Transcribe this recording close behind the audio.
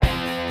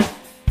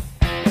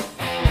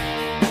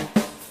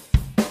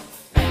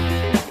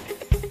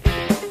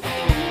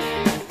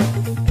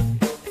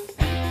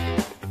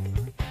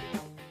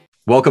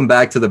Welcome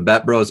back to the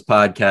Bet Bros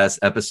Podcast,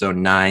 episode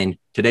 9.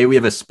 Today we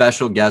have a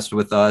special guest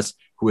with us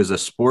who is a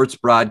sports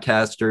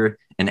broadcaster,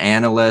 an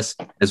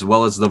analyst, as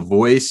well as the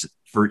voice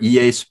for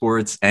EA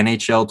Sports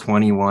NHL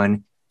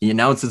 21. He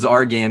announces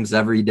our games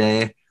every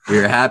day. We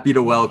are happy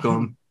to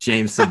welcome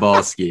James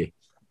Cybulski.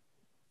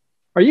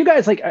 Are you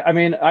guys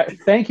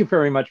thank you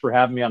very much for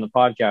having me on the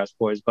podcast,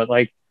 boys, but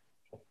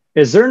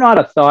is there not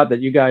a thought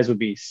that you guys would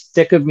be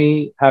sick of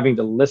me having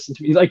to listen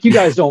to me? Like, you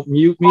guys don't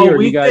mute me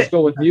or you guys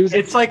go with music?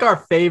 It's like our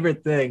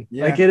favorite thing.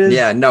 Yeah. Like, it is.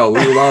 Yeah, no,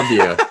 we love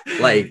you.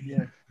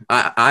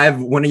 I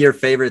have one of your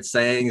favorite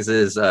sayings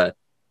is, I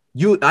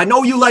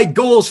know you like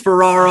goals,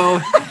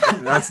 Ferraro.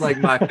 That's like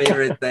my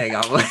favorite thing.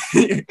 I'm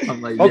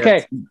like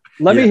okay, yes.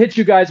 Let me hit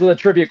you guys with a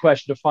trivia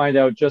question to find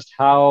out just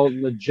how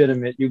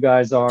legitimate you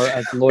guys are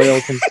as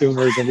loyal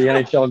consumers in the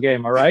NHL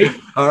game. All right.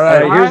 All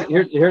right.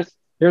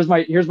 Here's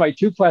my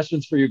two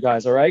questions for you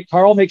guys. All right,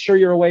 Carl, make sure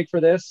you're awake for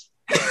this.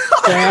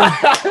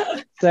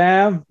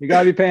 Sam, you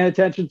gotta be paying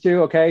attention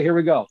too. Okay, here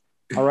we go.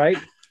 All right.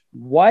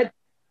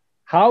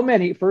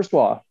 First of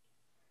all,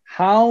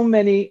 how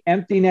many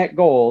empty net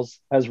goals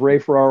has Ray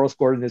Ferraro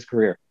scored in his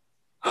career?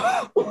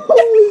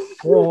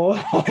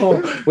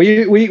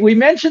 We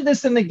mentioned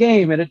this in the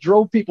game and it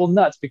drove people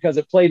nuts because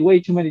it played way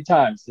too many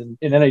times in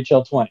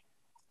NHL 20.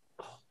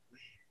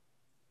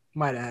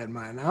 Might have had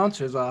my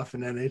announcers off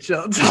in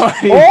NHL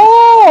 20.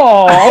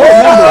 Oh, I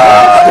remember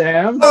that,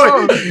 Sam.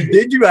 Oh,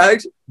 did you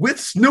actually with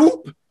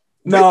Snoop?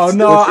 No,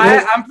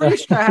 I'm pretty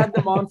sure I had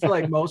them on for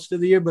like most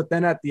of the year, but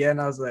then at the end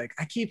I was like,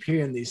 I keep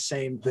hearing these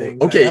same things.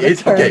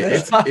 It's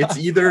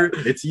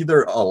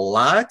either a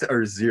lot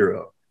or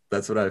zero.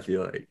 That's what I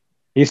feel like.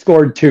 He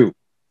scored 2.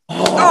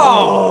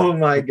 Oh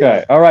my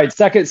God. Okay. All right.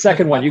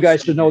 Second one. You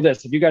guys should know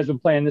this. If you guys been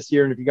playing this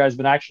year and if you guys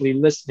been actually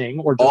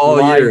listening or just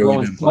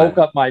blowing smoke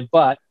up my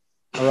butt.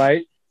 All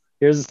right.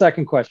 Here's the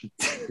second question.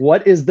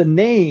 What is the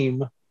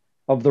name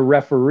of the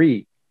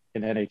referee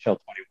in NHL 21?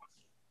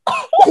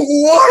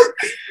 What?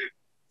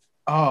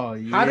 Oh,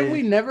 yeah. How did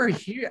we never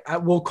hear?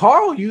 Well,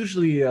 Carl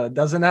usually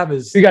doesn't have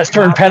his. You guys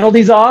turn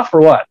penalties off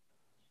or what?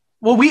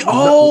 Well, we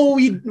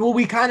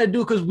kind of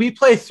do because we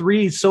play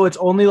 3, so it's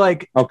only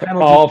like penalties.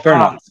 Oh, fair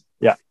enough.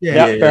 Yeah,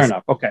 fair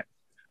enough. Okay.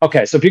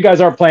 So if you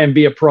guys aren't playing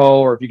Be a Pro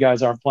or if you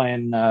guys aren't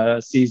playing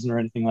season or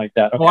anything like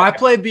that. Okay, I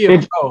play Be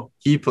a Pro.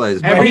 He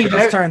plays. He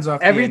just turns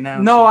off.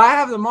 No, I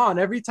have them on.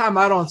 Every time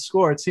I don't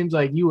score, it seems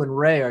like you and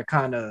Ray are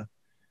kind of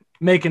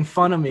making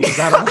fun of me because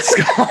I don't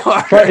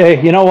score. But,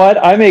 hey, you know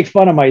what? I make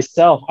fun of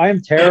myself. I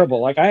am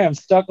terrible. Like, I am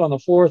stuck on the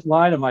 4th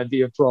line of my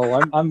Be a Pro.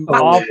 I'm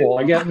awful.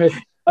 I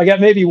get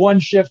maybe one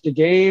shift a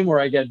game or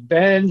I get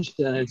benched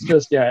and it's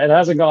just, it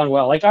hasn't gone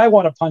well. Like, I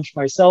want to punch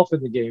myself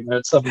in the game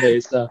some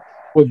days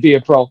would Be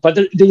a Pro. But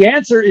the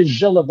answer is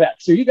Gillivet.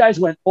 So you guys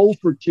went 0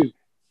 for 2.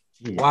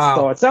 Wow.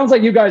 So it sounds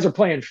like you guys are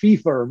playing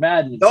FIFA or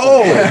Madden.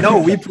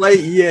 No, we play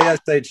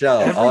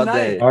EASHL all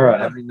day. All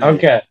right. Every night.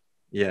 Okay.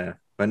 Yeah,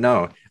 but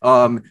no.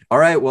 All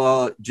right.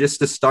 Well, just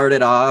to start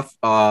it off,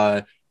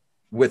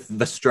 with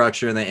the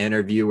structure in the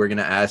interview, we're going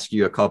to ask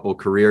you a couple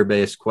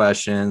career-based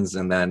questions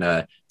and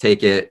then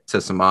take it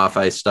to some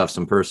off-ice stuff,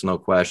 some personal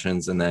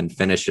questions, and then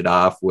finish it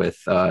off with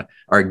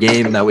our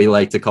game that we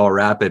like to call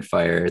Rapid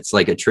Fire. It's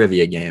like a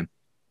trivia game.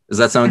 Does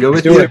that sound good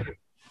with you?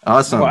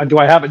 Awesome. Do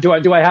I have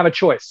a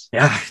choice?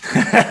 Yeah.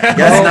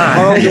 Guess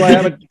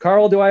not.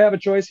 Carl, do I have a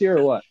choice here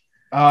or what?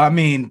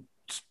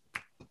 It's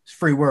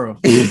free world.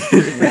 Well,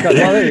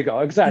 there you go.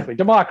 Exactly.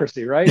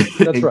 Democracy, right?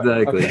 That's exactly.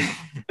 right. Okay.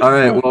 All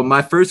right. Well,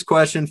 my first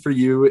question for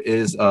you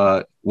is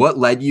what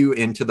led you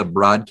into the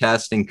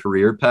broadcasting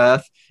career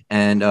path?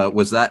 And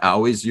was that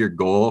always your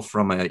goal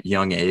from a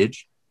young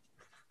age?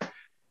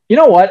 You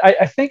know what?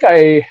 I think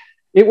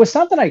it was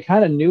something I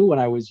kind of knew when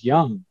I was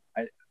young.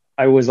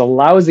 I was a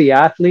lousy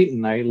athlete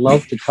and I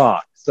loved to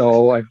talk.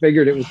 So I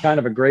figured it was kind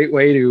of a great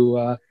way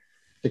to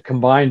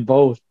combine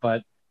both.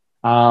 But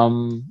I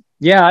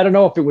don't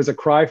know if it was a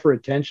cry for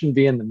attention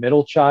being the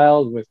middle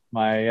child with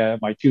my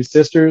 2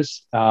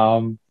 sisters.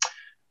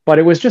 But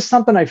it was just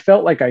something I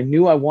felt like I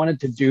knew I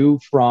wanted to do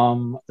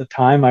from the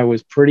time I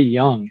was pretty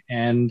young.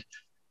 And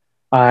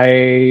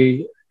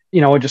I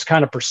just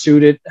kind of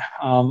pursued it.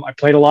 I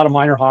played a lot of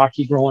minor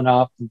hockey growing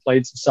up and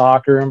played some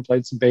soccer and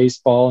played some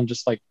baseball and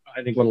just like,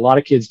 I think what a lot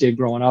of kids did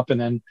growing up.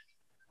 And then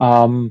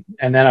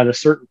at a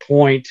certain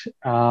point,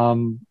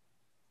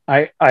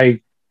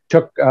 I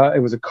took,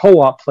 it was a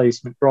co-op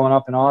placement growing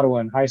up in Ottawa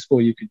in high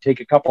school. You could get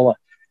a couple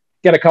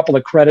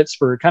of credits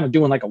for kind of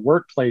doing like a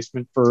work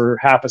placement for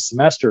half a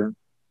semester.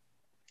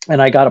 And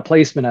I got a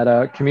placement at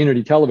a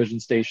community television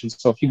station.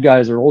 So if you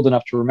guys are old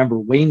enough to remember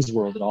Wayne's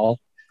World at all.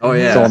 Oh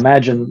yeah. So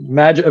imagine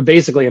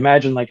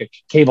like a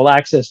cable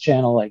access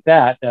channel like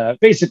that,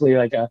 basically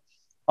like a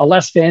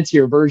less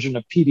fancier version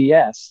of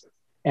PBS.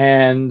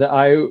 And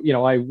I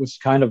was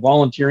kind of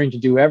volunteering to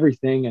do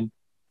everything. And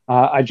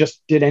I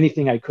just did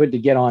anything I could to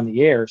get on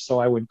the air. So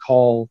I would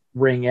call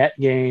ringette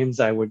games.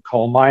 I would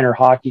call minor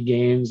hockey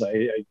games.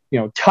 I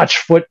touch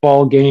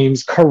football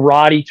games,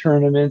 karate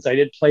tournaments. I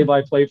did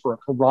play-by-play for a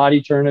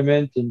karate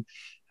tournament. And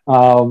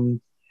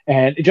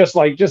and just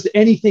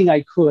anything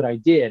I could, I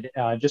did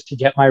just to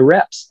get my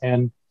reps.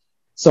 And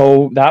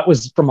so that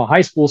was from a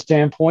high school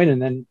standpoint,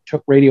 and then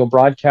took radio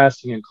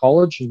broadcasting in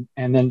college,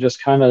 and then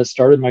just kind of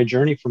started my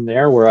journey from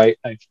there, where I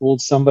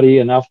fooled somebody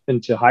enough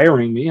into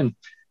hiring me and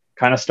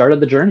kind of started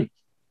the journey.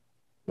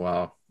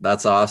 Wow,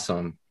 that's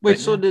awesome. Wait,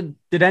 so did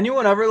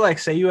anyone ever like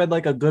say you had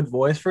like a good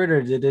voice for it,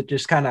 or did it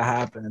just kind of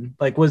happen?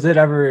 Like, was it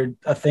ever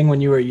a thing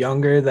when you were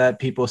younger that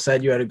people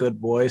said you had a good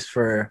voice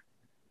for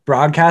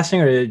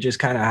broadcasting, or did it just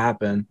kind of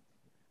happen?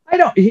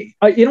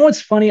 You know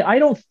what's funny? I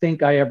don't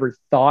think I ever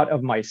thought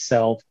of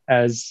myself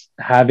as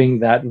having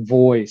that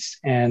voice.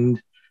 And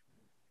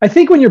I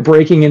think when you're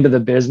breaking into the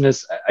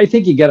business, I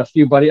think you get a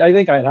few buddies. I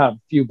think I'd have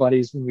a few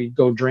buddies when we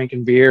go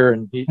drinking beer,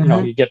 and you know,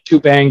 you get too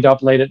banged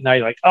up late at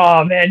night, like,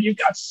 oh man, you've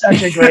got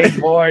such a great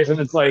voice. And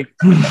it's like,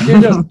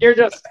 you're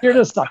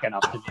just sucking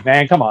up to me,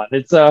 man. Come on.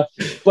 It's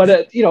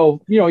you know,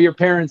 your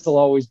parents will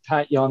always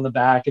pat you on the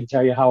back and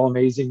tell you how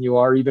amazing you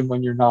are, even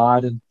when you're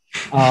not. And,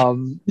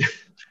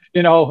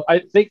 you know, I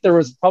think there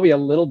was probably a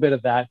little bit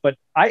of that, but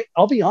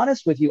I'll be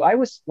honest with you.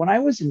 When I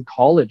was in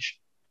college,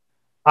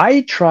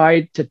 I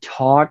tried to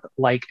talk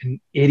like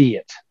an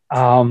idiot.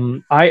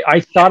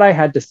 I thought I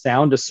had to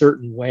sound a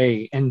certain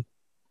way. And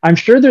I'm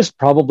sure there's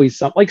probably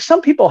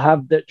some people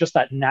have just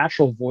that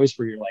natural voice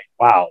where you're like,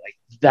 wow, like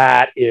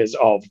that is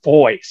a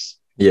voice.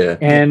 Yeah.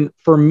 And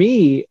for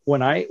me,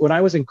 when I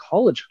was in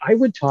college, I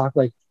would talk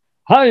like,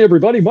 hi,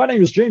 everybody. My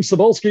name is James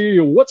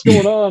Cybulski. What's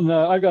going on?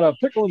 I've got a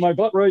pickle in my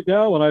butt right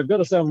now, and I've got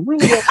to sound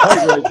really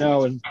uptight right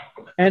now.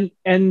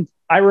 And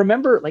I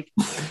remember, like,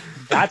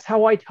 that's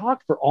how I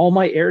talked for all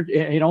my air,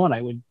 you know, and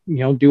I would, you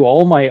know, do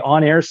all my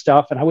on-air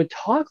stuff, and I would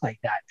talk like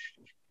that.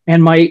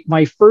 And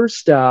my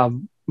first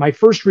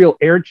real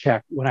air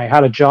check, when I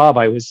had a job,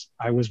 I was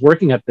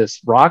working at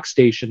this rock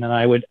station, and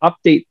I would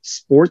update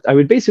sports. I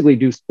would basically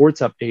do sports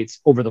updates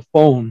over the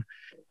phone.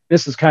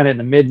 This is kind of in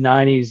the mid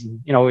 90s. And,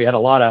 you know, we had a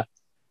lot of,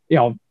 you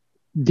know,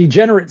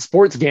 degenerate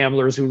sports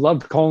gamblers who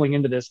loved calling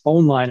into this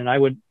phone line, and I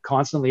would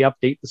constantly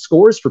update the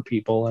scores for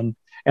people, and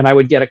I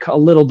would get a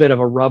little bit of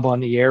a rub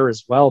on the air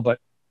as well. But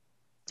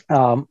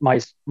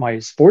my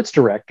sports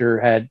director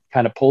had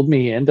kind of pulled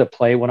me in to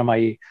play one of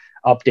my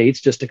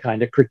updates just to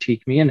kind of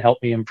critique me and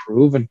help me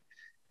improve. And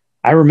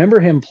I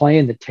remember him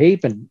playing the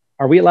tape. And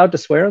are we allowed to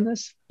swear on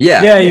this?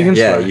 Yeah, you can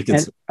swear. You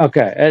can.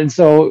 Okay. And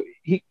so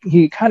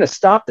he kind of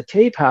stopped the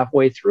tape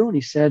halfway through, and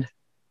he said,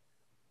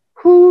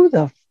 "Who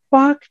the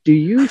fuck do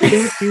you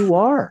think you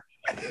are?"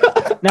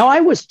 Now,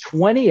 I was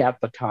 20 at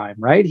the time,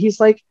 right? He's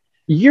like,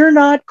 "You're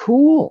not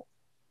cool.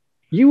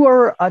 You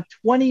are a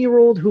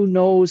 20-year-old who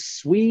knows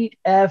sweet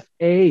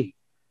F-A.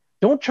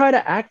 Don't try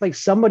to act like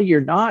somebody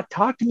you're not.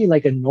 Talk to me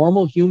like a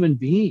normal human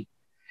being."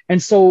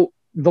 And so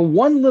the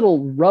one little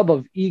rub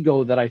of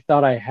ego that I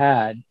thought I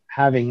had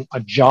having a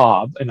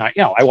job, and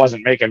I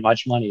wasn't making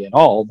much money at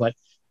all, but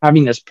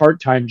having this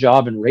part-time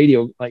job in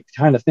radio, like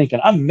kind of thinking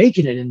I'm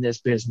making it in this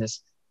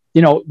business.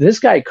 You know, this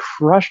guy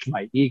crushed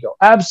my ego,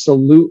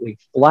 absolutely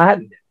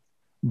flattened it.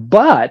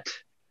 But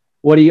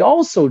what he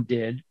also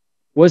did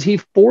was he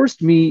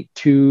forced me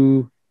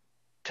to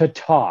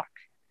talk.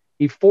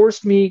 He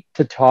forced me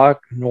to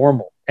talk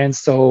normal. And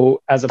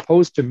so as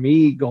opposed to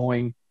me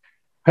going,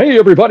 "Hey,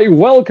 everybody,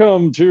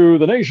 welcome to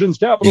the nation's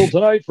capital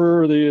tonight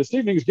for this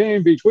evening's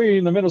game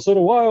between the Minnesota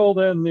Wild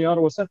and the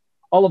Ottawa Senators,"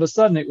 all of a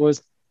sudden it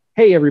was,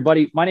 "Hey,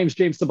 everybody, my name is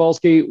James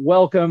Cybulski.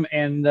 Welcome.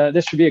 And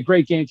this should be a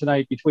great game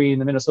tonight between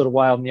the Minnesota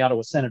Wild and the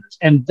Ottawa Senators."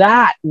 And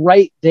that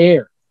right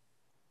there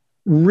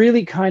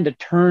really kind of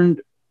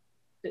turned,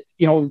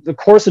 you know, the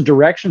course of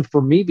direction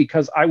for me,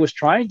 because I was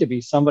trying to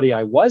be somebody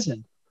I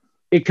wasn't.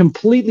 It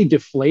completely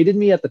deflated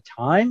me at the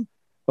time.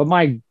 But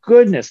my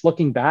goodness,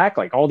 looking back,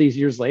 like all these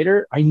years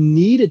later, I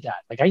needed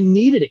that. Like I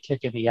needed a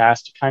kick in the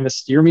ass to kind of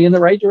steer me in the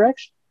right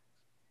direction.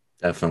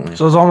 Definitely.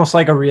 So it's almost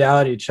like a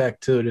reality check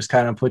too, just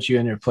kind of put you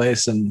in your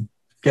place and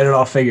get it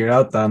all figured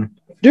out then.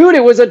 Dude,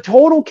 it was a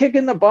total kick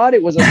in the butt.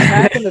 It was a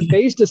smack in the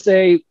face to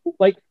say,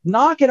 like,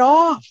 knock it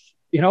off,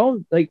 you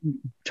know, like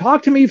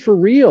talk to me for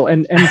real.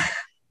 And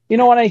you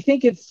know, and I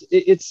think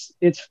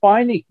it's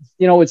finding,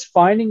 you know, it's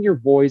finding your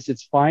voice,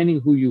 it's finding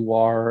who you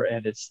are,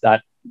 and it's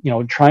that, you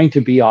know, trying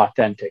to be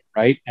authentic,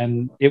 right?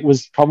 And it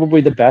was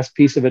probably the best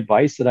piece of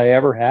advice that I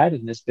ever had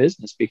in this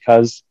business,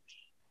 because,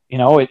 you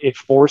know, it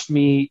forced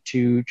me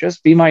to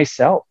just be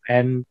myself.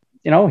 And,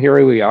 you know,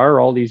 here we are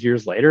all these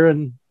years later,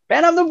 and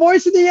man, I'm the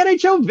voice of the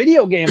NHL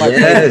video game.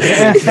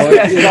 Yes. So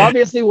it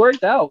obviously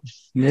worked out.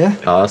 Yeah.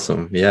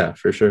 Awesome. Yeah,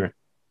 for sure.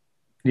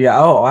 Yeah.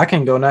 Oh, I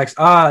can go next.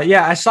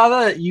 Yeah, I saw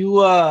that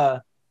you. I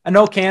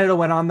know Canada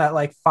went on that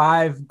like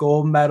 5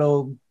 gold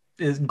medals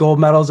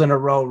in a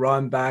row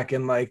run back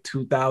in like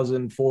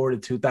 2004 to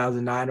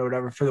 2009 or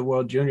whatever for the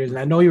World Juniors, and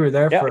I know you were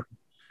there for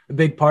a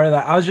big part of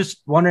that. I was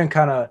just wondering,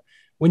 kind of,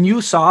 when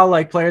you saw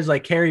like players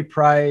like Carey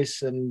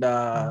Price and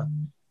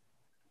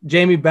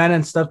Jamie Benn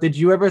and stuff, did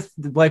you ever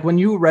like when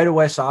you right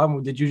away saw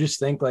them? Did you just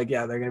think like,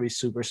 yeah, they're gonna be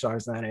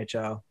superstars in the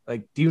NHL?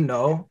 Like, do you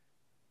know?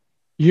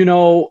 You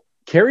know,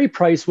 Carey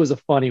Price was a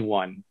funny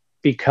one,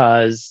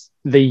 because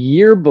the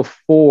year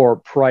before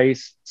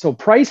Price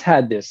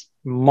had this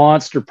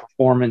monster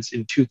performance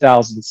in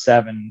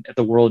 2007 at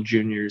the World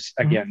Juniors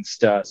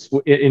against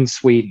in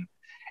Sweden.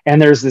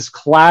 And there's this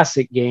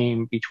classic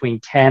game between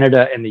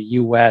Canada and the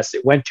US.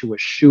 It went to a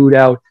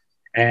shootout.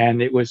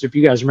 And it was, if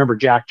you guys remember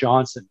Jack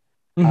Johnson,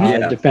 the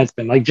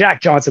defenseman, like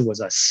Jack Johnson was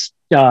a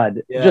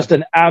stud, just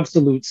an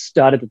absolute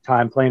stud at the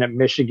time, playing at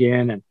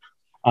Michigan.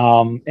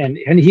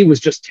 And he was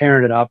just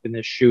tearing it up in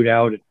this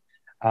shootout.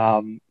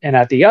 And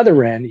at the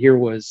other end, here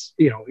was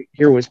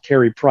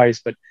Carey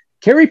Price. But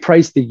Carey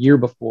Price, the year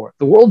before,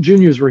 the World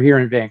Juniors were here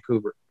in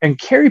Vancouver, and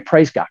Carey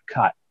Price got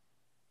cut.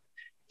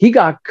 He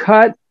got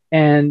cut,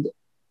 and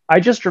I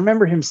just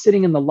remember him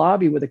sitting in the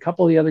lobby with a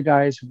couple of the other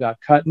guys who got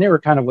cut, and they were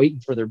kind of waiting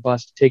for their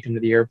bus to take them to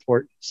the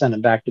airport, send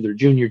them back to their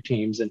junior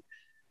teams. And,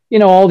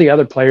 all the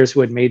other players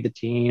who had made the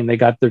team, they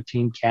got their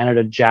Team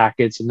Canada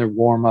jackets and their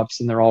warm-ups,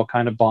 and they're all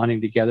kind of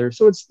bonding together.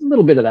 So it's a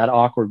little bit of that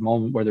awkward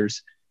moment where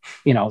there's,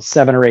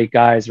 7 or 8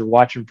 guys are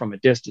watching from a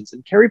distance.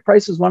 And Carey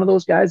Price was one of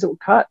those guys that were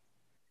cut.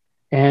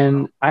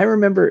 And I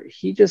remember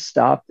he just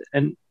stopped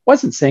and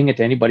wasn't saying it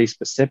to anybody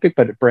specific,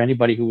 but for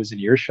anybody who was in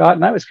earshot.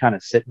 And I was kind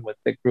of sitting with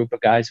the group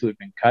of guys who had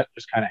been cut,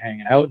 just kind of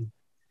hanging out. And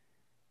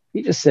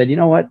he just said, you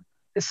know what?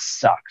 This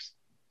sucks.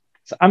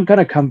 So I'm going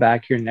to come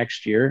back here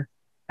next year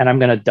and I'm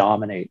going to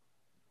dominate.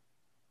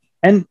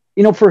 And,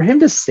 for him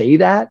to say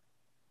that,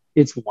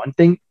 it's one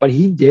thing, but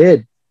he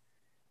did.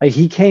 Like,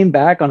 he came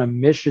back on a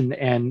mission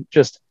and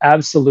just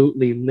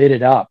absolutely lit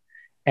it up.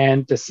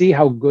 And to see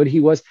how good he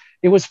was,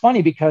 it was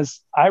funny because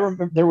I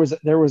remember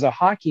there was a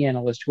hockey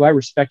analyst who I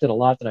respected a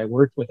lot that I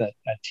worked with at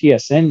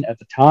TSN at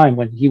the time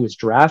when he was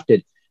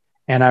drafted.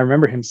 And I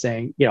remember him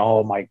saying,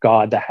 oh my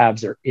God, the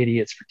Habs are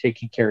idiots for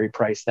taking Carey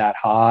Price that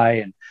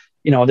high. And,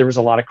 there was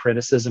a lot of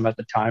criticism at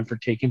the time for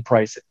taking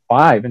Price at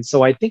 5. And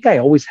so I think I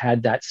always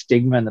had that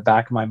stigma in the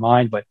back of my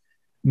mind, but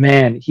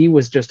man, he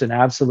was just an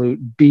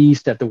absolute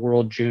beast at the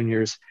World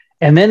Juniors.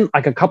 And then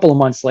like a couple of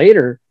months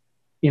later,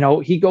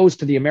 he goes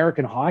to the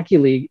American Hockey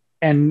League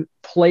and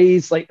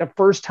plays like the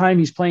first time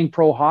he's playing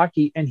pro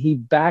hockey, and he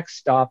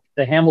backstopped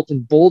the Hamilton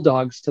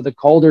Bulldogs to the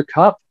Calder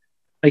Cup.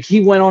 Like,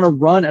 he went on a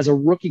run as a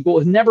rookie goal,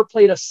 never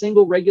played a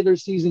single regular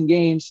season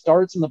game,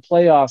 starts in the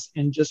playoffs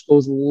and just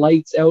goes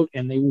lights out,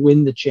 and they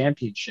win the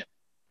championship.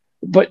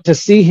 But to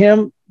see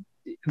him,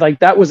 like,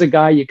 that was a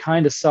guy you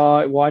kind of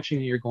saw watching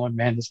and you're going,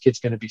 man, this kid's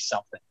going to be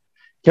something.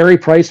 Carey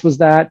Price was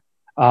that.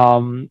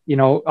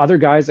 Other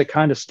guys that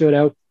kind of stood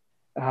out,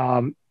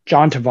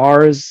 John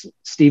Tavares,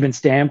 Steven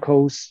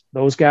Stamkos,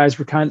 those guys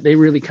they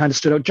really kind of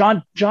stood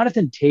out.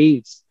 Jonathan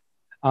Toews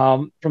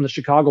from the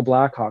Chicago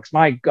Blackhawks.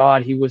 My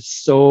God, he was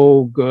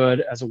so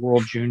good as a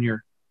World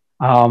Junior.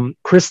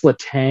 Chris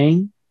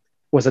Letang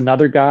was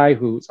another guy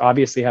who's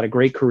obviously had a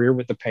great career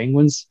with the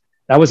Penguins.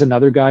 That was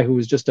another guy who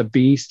was just a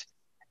beast.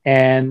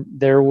 And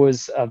there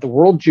was the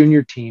World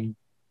Junior team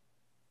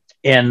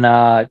in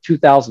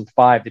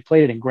 2005. They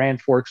played it in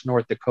Grand Forks,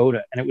 North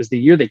Dakota. And it was the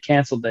year they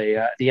canceled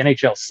the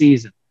NHL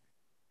season.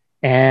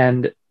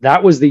 And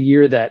that was the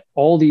year that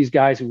all these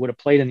guys who would have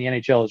played in the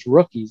NHL as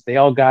rookies, they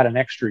all got an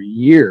extra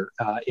year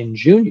in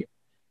junior.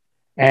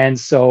 And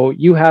so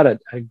you had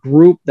a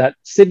group that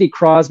Sidney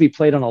Crosby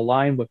played on a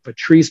line with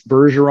Patrice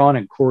Bergeron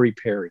and Corey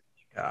Perry.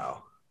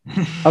 Wow.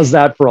 How's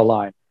that for a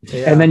line?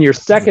 Yeah. And then your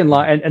second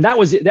line, and that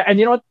was it. And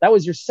you know what? That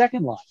was your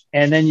second line.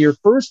 And then your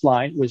first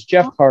line was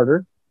Jeff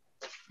Carter,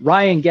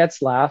 Ryan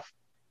Getzlaff,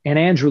 and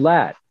Andrew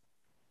Ladd.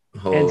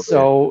 And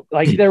so,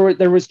 like,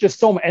 there was just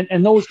so many,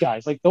 and those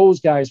guys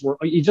were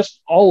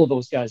all of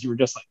those guys. You were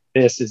just like,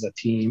 this is a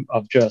team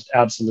of just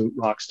absolute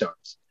rock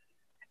stars.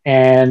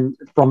 And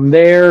from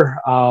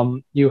there,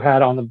 you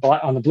had on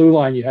the blue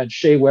line, you had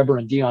Shea Weber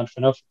and Dion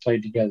Phaneuf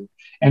played together.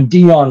 And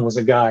Dion was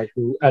a guy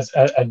who,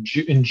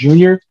 in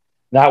junior,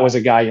 that was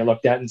a guy you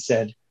looked at and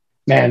said,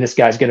 man, this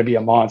guy's going to be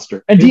a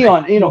monster. And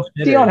Dion,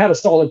 Dion had a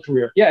solid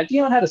career. Yeah,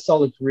 Dion had a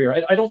solid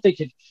career. I don't think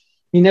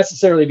he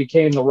necessarily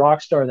became the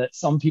rock star that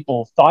some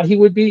people thought he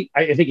would be.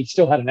 I think he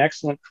still had an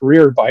excellent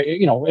career by,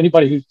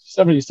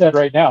 somebody said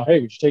right now, hey,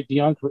 would you take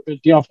Dion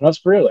Phaneuf's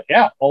career? Like,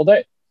 yeah, all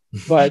day.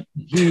 But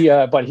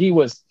he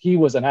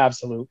was an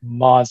absolute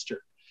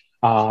monster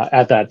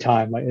at that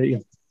time.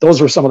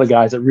 Those were some of the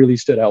guys that really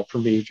stood out for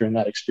me during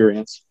that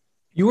experience.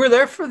 You were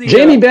there for the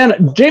Jamie Benn.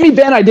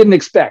 I didn't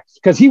expect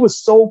because he was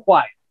so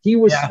quiet. He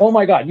was, oh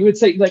my God, you would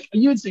say, like,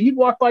 you'd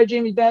walk by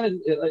Jamie Benn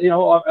and,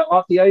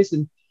 off the ice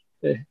and,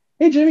 hey,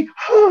 Jimmy.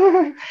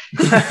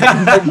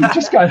 Like, he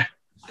just got,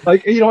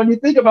 like, when you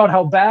think about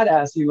how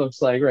badass he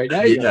looks like right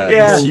now,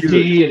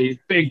 he's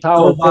big,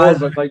 tall,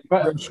 but like,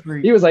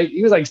 he was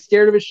like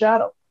scared of his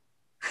shadow.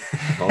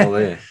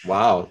 Holy,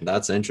 wow,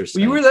 that's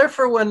interesting. Well, you were there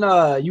for when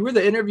you were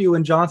the interview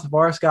when John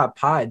Tavares got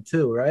pied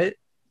too, right?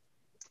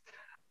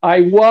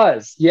 I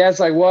was. Yes,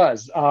 I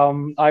was.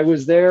 I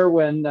was there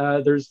when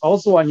there's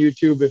also on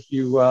YouTube, if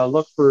you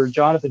look for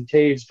Jonathan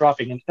Toews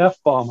dropping an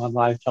F-bomb on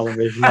live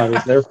television, I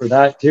was there for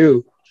that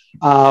too.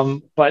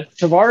 But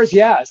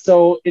Tavares,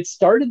 so it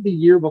started the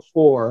year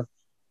before.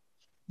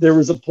 There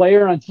was a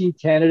player on Team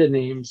Canada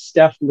named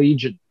Steph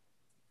Legion.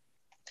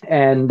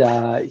 And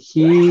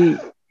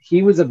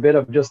he was a bit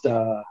of just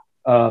a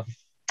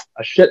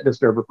shit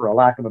disturber, for a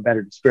lack of a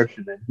better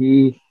description. And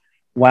he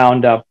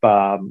wound up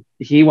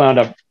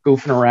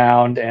goofing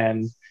around,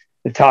 and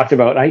it talked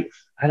about, I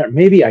don't,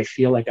 maybe I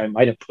feel like I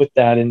might have put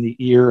that in the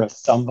ear of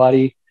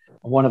somebody,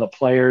 one of the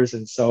players.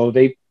 And so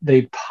they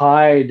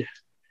pied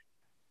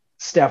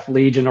Steph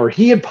Legion, or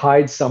he had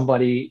pied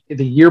somebody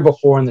the year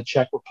before in the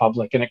Czech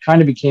Republic. And it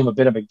kind of became a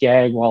bit of a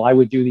gag. While I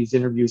would do these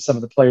interviews, some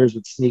of the players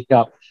would sneak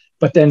up,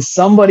 but then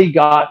somebody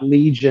got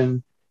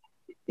Legion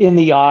in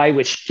the eye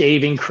with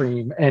shaving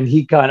cream, and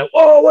he kind of,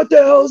 oh, what the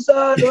hell is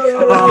that?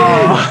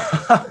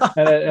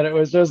 and it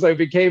was just like,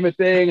 became a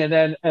thing.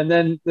 And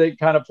then they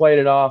kind of played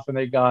it off, and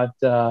they got,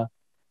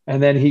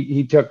 and then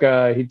he took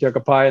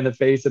a pie in the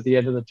face at the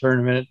end of the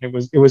tournament. It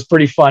was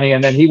pretty funny.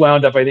 And then he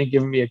wound up, I think,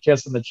 giving me a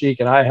kiss on the cheek,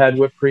 and I had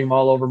whipped cream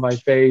all over my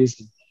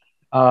face.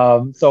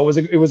 So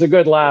it was a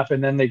good laugh.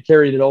 And then they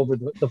carried it over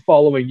the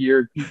following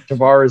year.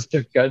 Tavares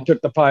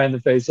took the pie in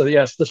the face. So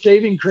yes, the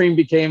shaving cream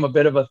became a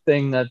bit of a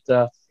thing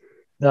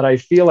that I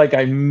feel like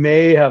I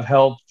may have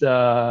helped.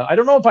 I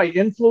don't know if I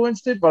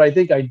influenced it, but I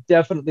think I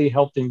definitely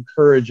helped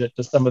encourage it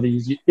to some of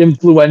these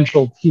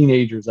influential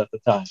teenagers at the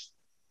time.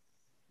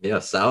 Yeah,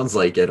 sounds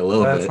like it a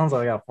little bit. That sounds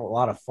like a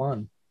lot of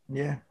fun.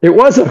 Yeah, it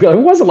was a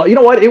lot. You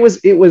know what? It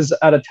was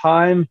at a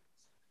time.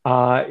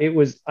 I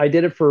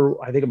did it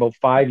for, I think, about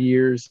 5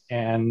 years,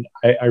 and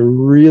I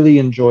really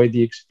enjoyed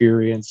the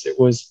experience. It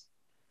was,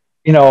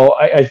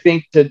 I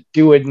think to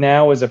do it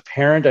now as a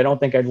parent, I don't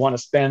think I'd want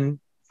to spend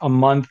a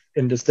month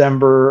in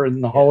December in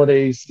the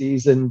holiday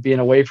season being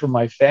away from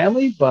my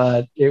family,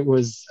 but it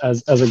was,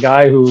 as a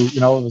guy who,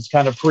 was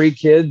kind of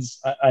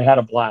pre-kids, I had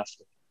a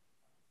blast.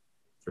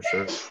 For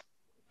sure.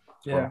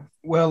 Yeah.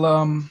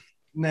 Well,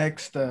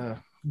 next,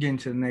 getting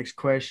to the next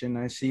question,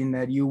 I seen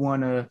that you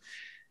won a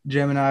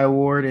Gemini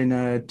Award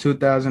in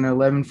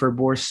 2011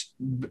 for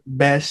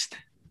Best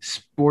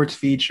Sports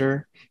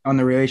Feature on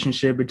the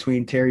relationship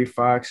between Terry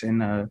Fox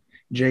and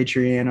Jay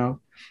Triano.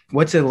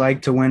 What's it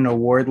like to win an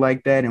award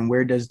like that, and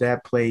where does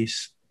that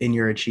place in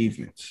your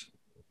achievements?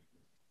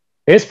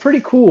 It's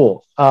pretty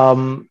cool.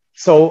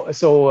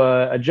 So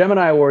a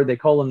Gemini Award, they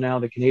call them now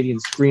the Canadian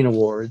Screen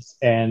Awards,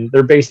 and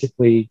they're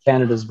basically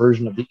Canada's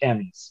version of the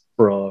Emmys,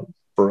 for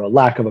a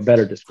lack of a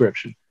better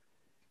description.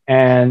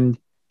 And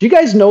do you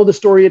guys know the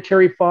story of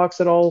Terry Fox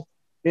at all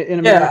in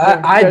America?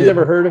 Yeah, I you guys do.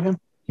 Ever heard of him?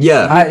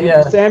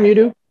 Yeah. Sam, you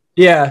do?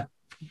 Yeah.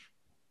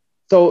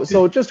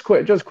 So just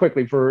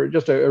quickly, for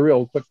just a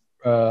real quick,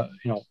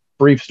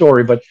 brief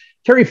story. But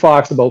Terry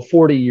Fox, about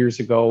 40 years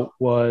ago,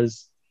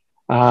 was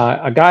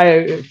a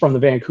guy from the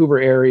Vancouver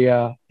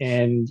area,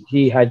 and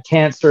he had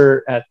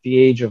cancer at the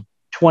age of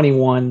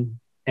 21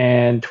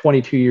 and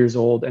 22 years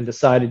old, and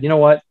decided, you know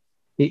what?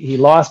 He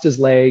lost his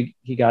leg.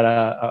 He got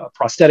a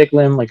prosthetic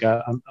limb, like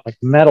a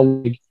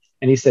metal leg.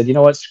 And he said, you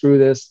know what? Screw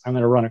this. I'm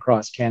going to run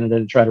across Canada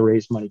and try to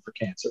raise money for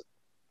cancer.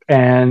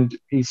 And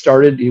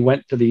he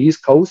went to the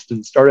East Coast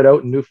and started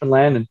out in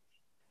Newfoundland. And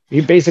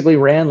he basically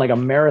ran like a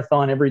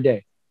marathon every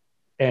day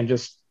and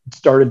just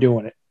started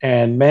doing it.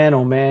 And man,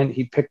 oh man,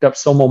 he picked up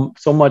so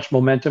much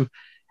momentum.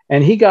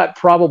 And he got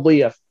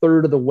probably a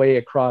third of the way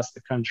across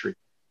the country,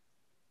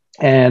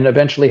 and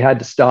eventually had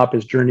to stop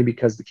his journey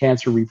because the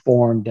cancer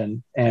reformed.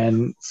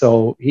 And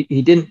so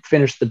he didn't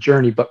finish the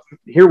journey, but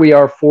here we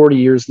are 40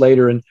 years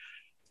later. And,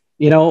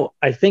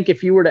 I think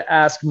if you were to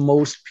ask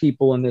most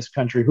people in this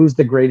country, who's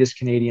the greatest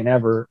Canadian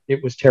ever,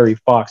 it was Terry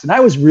Fox. And I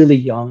was really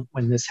young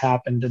when this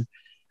happened. And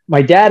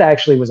my dad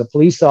actually was a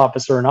police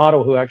officer in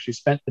Ottawa who actually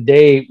spent the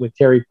day with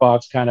Terry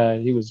Fox.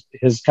 He was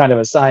his kind of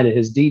assigned to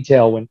his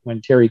detail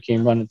when Terry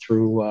came running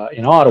through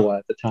in Ottawa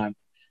at the time.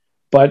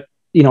 But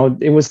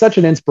it was such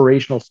an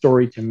inspirational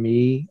story to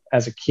me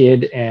as a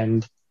kid.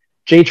 And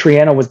Jay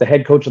Triano was the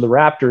head coach of the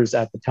Raptors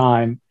at the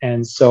time.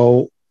 And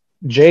so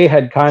Jay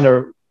had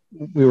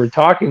we were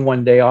talking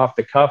one day off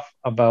the cuff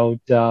about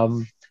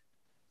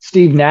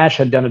Steve Nash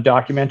had done a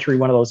documentary,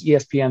 one of those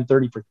ESPN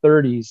 30 for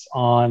 30s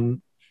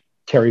on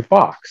Terry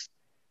Fox.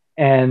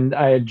 And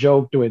I had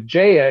joked with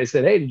Jay. I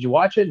said, hey, did you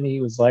watch it? And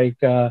he was like,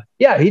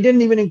 yeah, he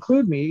didn't even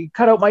include me. He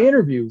cut out my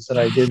interviews that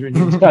I did.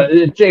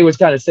 And Jay was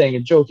kind of saying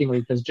it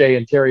jokingly, because Jay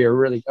and Terry are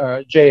really,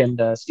 Jay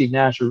and Steve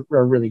Nash are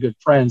really good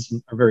friends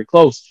and are very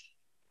close.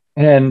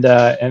 And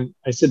I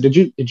said, did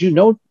you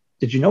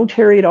know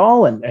Terry at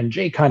all? And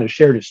Jay kind of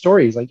shared his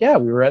story. He's like, yeah,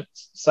 we were at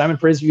Simon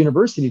Fraser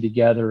University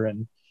together,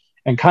 and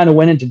kind of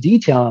went into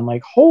detail. I'm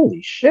like,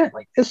 holy shit,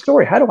 like this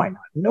story, how do I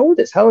not know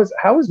this? How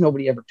has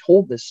nobody ever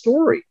told this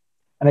story?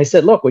 And I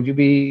said, look, would you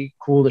be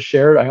cool to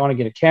share it? I want to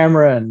get a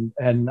camera.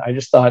 And I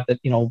just thought that,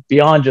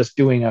 beyond just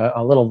doing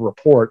a little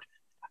report,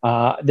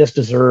 this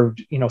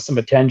deserved, some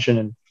attention.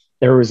 And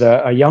there was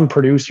a young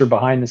producer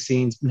behind the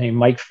scenes named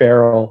Mike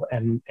Farrell.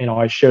 And,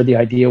 I shared the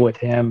idea with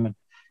him, and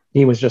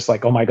he was just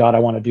like, oh my God, I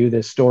want to do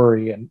this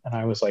story. And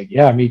I was like,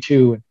 yeah, me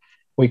too. And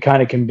we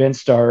kind of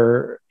convinced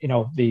our,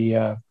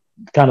 the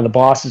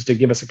bosses to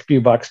give us a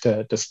few bucks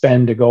to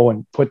spend to go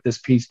and put this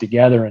piece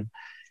together.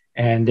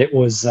 And it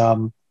was,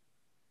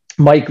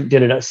 Mike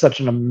did such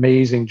an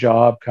amazing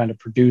job kind of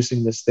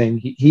producing this thing.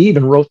 He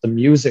even wrote the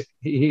music.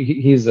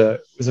 He's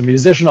was a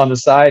musician on the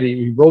side.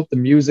 He wrote the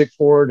music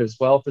for it as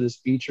well for this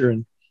feature.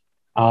 And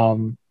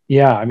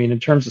yeah, I mean, in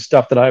terms of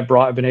stuff that I've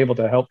been able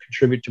to help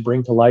contribute to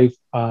bring to life,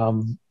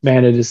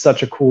 man, it is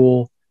such a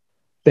cool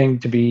thing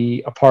to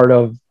be a part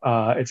of.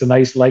 It's a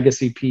nice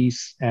legacy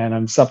piece,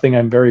 and something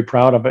I'm very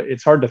proud of.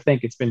 It's hard to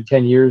think it's been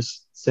 10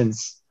 years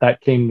since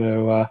that came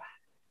to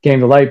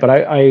light, but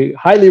I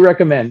highly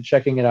recommend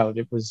checking it out.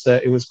 It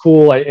was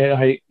cool.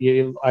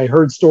 I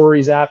heard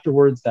stories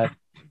afterwards that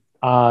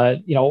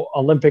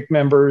Olympic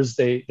members,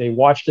 they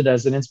watched it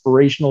as an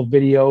inspirational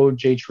video.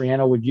 Jay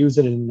Triano would use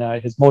it in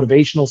his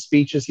motivational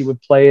speeches. He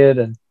would play it,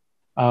 and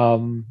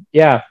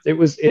yeah,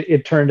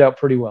 it turned out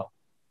pretty well.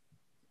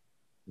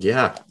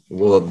 Yeah,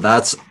 well,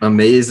 that's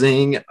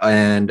amazing,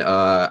 and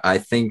I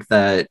think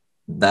that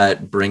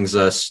brings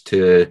us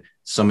to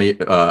some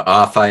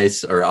off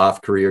ice or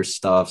off career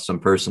stuff, some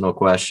personal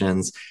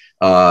questions.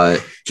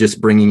 Just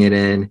bringing it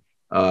in.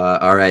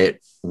 All right,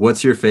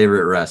 what's your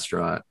favorite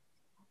restaurant?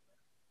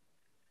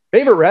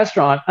 Favorite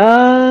restaurant?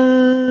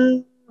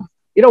 You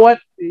know what?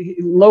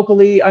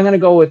 Locally, I'm going to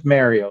go with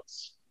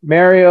Mario's.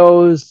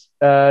 Mario's,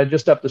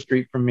 just up the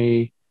street from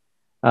me.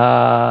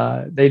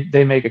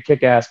 They make a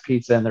kick-ass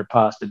pizza, and their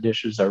pasta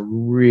dishes are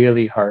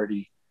really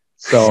hearty.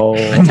 So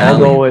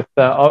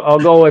I'll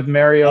go with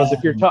Mario's.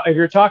 If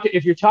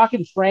you're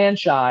talking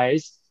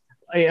franchise,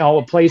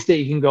 a place that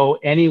you can go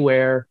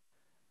anywhere.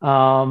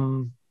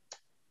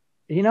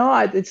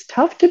 It's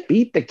tough to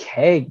beat the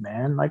Keg,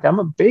 man. Like, I'm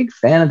a big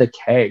fan of the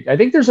Keg. I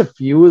think there's a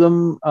few of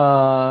them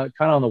kind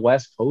of on the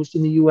West Coast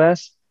in the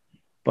US,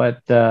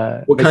 but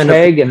the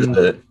Keg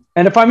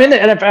and if I'm in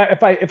it, and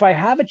if I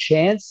have a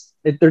chance,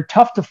 they're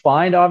tough to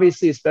find,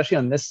 obviously, especially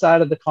on this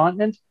side of the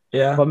continent.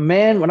 Yeah. But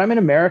man, when I'm in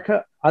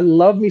America, I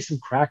love me some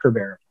Cracker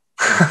Barrel.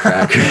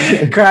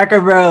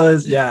 Cracker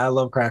Barrel I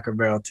love Cracker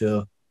Barrel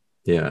too.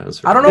 Yeah,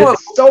 that's right. I don't know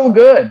it's so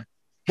good.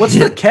 What's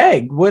the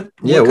Keg? What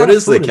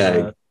is the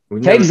Keg?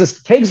 Keg's a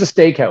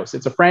steakhouse.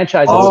 It's a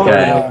franchise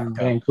in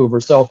Vancouver.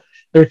 So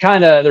they're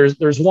kind of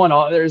there's one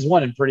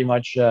in pretty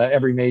much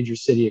every major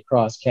city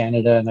across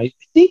Canada, and I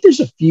think there's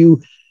a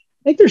few.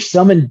 I think there's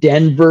some in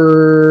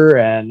Denver,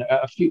 and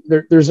a few.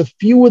 There's a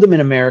few of them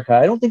in America.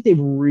 I don't think they've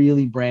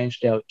really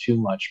branched out too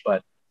much.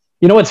 But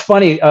you know what's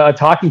funny? A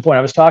talking point.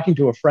 I was talking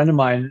to a friend of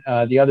mine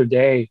the other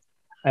day,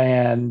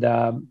 and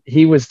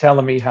he was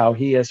telling me how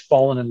he has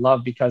fallen in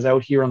love because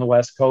out here on the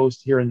West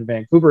Coast, here in the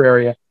Vancouver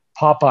area,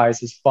 Popeyes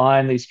has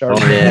finally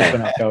started to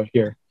open up out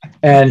here.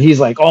 And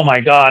he's like, "Oh my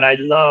God, I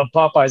love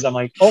Popeyes." I'm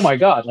like, "Oh my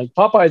God, like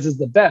Popeyes is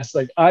the best."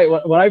 Like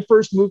when I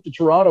first moved to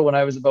Toronto when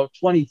I was about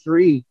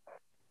 23.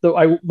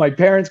 So my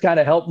parents kind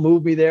of helped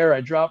move me there.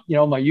 I dropped,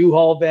 my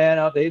U-Haul van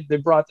out. They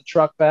brought the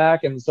truck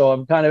back. And so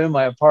I'm kind of in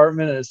my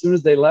apartment. And as soon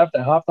as they left,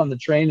 I hopped on the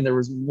train and there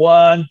was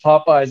one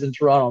Popeyes in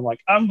Toronto. I'm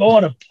like, I'm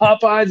going to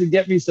Popeyes and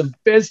get me some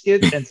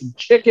biscuits and some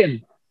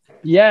chicken.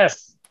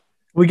 Yes.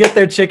 We get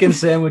their chicken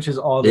sandwiches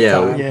all the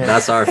time. Yeah,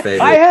 that's our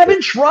favorite. I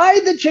haven't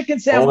tried the chicken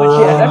sandwich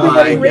yet.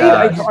 Everybody rate.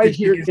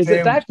 Is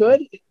it that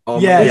good?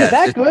 Yeah. Is it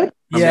that good?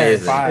 Yeah,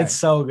 it's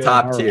so good.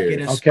 Top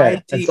tier.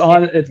 Okay. It's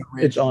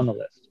on the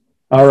list.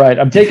 All right,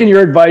 I'm taking your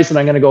advice, and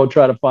I'm going to go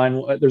try to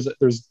find. There's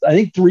I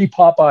think 3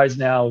 Popeyes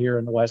now here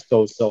in the West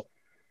Coast, so I'm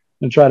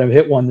going to try to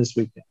hit one this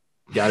weekend.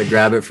 Got to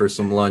grab it for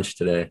some lunch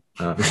today.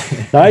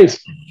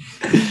 Nice.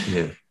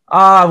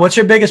 Yeah. What's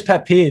your biggest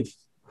pet peeve?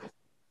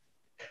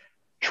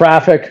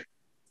 Traffic.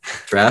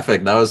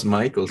 That was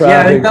Michael's.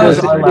 Traffic,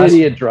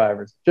 idiot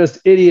drivers. Just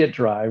idiot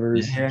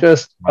drivers. Yeah.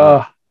 Just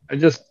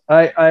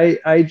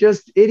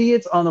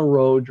idiots on the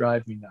road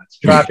drive me nuts.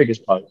 Traffic is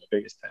probably the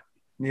biggest pet.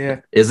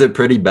 Yeah. Is it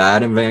pretty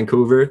bad in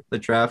Vancouver, the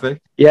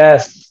traffic?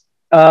 Yes.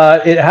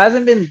 It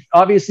hasn't been,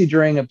 obviously,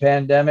 during a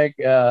pandemic.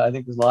 I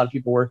think there's a lot of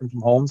people working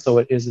from home, so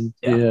it isn't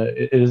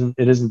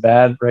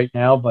bad right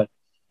now. But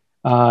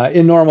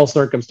in normal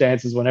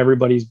circumstances, when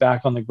everybody's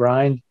back on the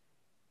grind,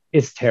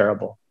 it's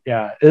terrible.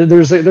 Yeah.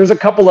 There's a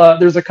couple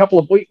of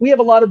we have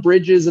a lot of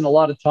bridges and a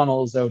lot of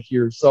tunnels out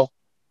here, so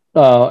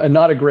and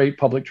not a great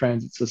public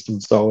transit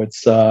system. So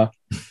it's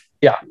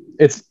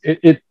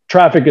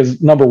traffic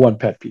is number one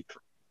pet peeve.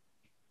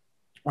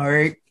 All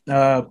right.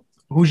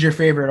 Who's your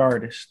favorite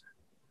artist?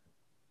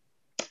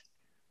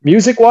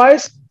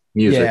 Music-wise?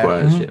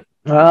 Yeah.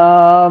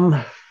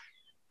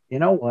 You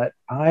know what?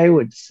 I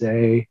would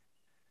say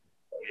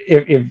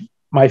if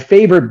my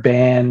favorite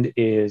band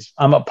is,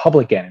 I'm a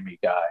Public Enemy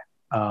guy.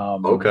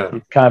 Okay.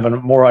 It's kind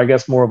of more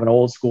of an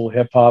old school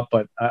hip hop,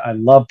 but I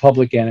love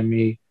Public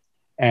Enemy.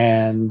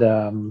 And,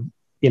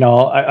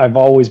 I've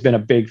always been a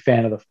big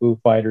fan of the Foo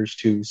Fighters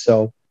too.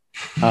 So,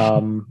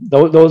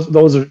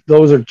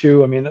 those are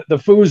two. I mean, the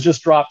Foos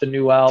just dropped a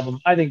new album.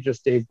 I think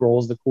just Dave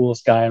Grohl's the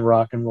coolest guy in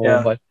rock and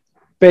roll. But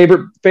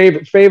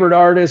favorite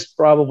artist,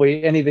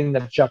 probably anything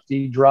that Chuck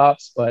D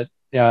drops. But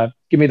yeah,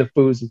 give me the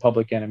Foos and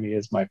Public Enemy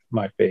is my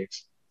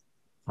faves.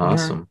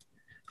 Awesome.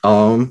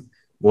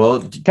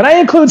 Well, can I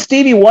include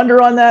Stevie Wonder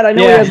on that? I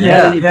know he hasn't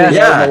had anything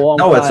in a long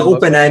no, time, it's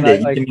open ended.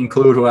 You can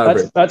include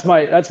whoever. That's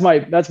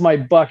my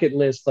bucket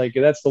list. Like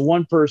that's the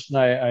one person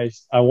I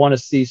want to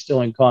see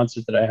still in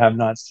concert that I have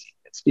not seen.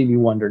 It's Stevie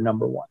Wonder,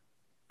 number one.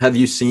 Have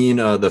you seen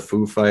the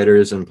Foo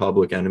Fighters and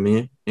Public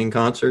Enemy in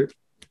concert?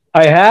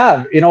 I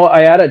have. You know,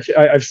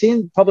 I've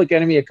seen Public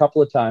Enemy a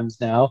couple of times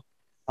now.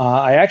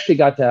 I actually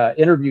got to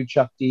interview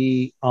Chuck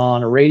D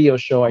on a radio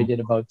show I did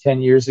about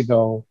 10 years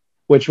ago,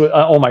 which was,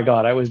 oh my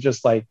God, I was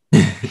just like,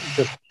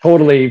 just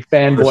totally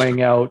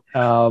fanboying out.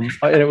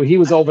 He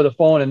was over the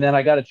phone, and then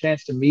I got a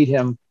chance to meet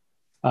him.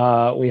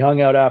 We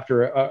hung out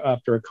after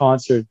a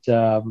concert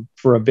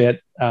for a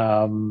bit,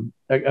 about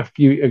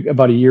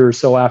a year or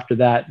so after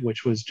that,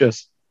 which was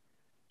just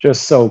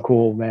so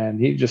cool, man.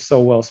 He's just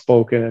so well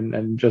spoken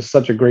and just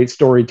such a great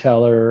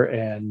storyteller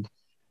and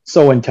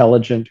so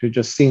intelligent, who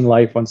just seen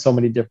life on so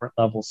many different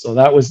levels. So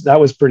that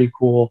was pretty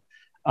cool.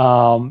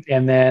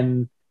 And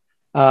then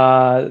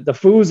the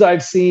Foos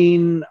I've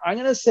seen, I'm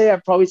gonna say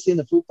I've probably seen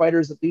the Foo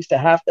Fighters at least a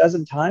half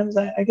dozen times,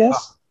 I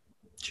guess.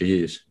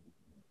 Jeez,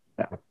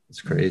 yeah,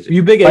 it's crazy.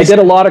 You big? I did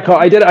a lot of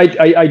I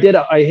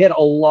hit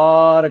a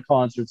lot of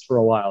concerts for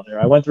a while there.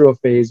 I went through a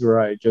phase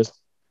where I just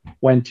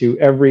went to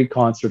every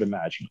concert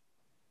imaginable.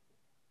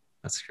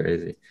 That's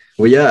crazy.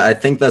 Well, yeah, I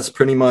think that's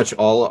pretty much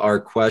all our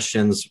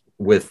questions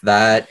with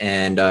that.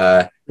 And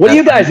what are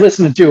you guys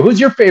listening to? Who's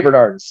your favorite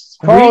artist?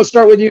 Carl, I'll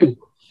start with you.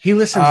 He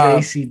listens to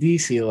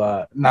AC/DC a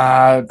lot.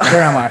 Nah,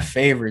 they're not my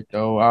favorite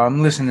though.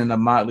 I'm listening to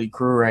Motley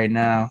Crue right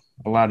now.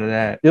 A lot of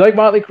that. You like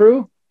Motley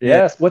Crue?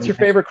 Yes. What's your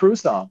favorite Crue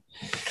song?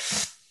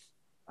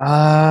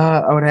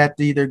 I would have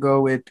to either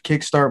go with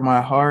 "Kickstart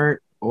My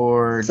Heart"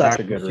 or Such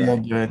a Dr. good Feel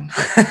one. Good.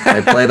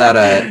 I play that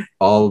at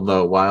all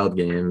the Wild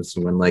games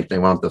when like they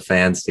want the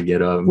fans to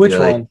get up. Which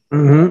one?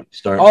 Mm-hmm.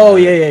 Start. Oh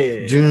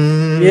yeah.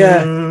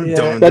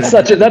 That's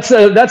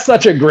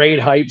such a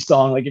great hype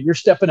song. Like if you're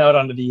stepping out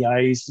onto the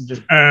ice and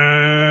just.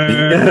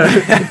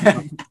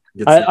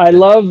 I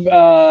love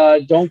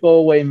 "Don't Go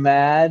Away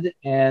Mad"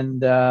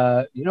 and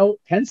 10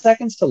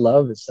 Seconds to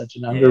Love is such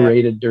an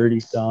underrated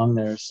dirty song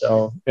there.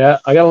 So yeah,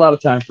 I got a lot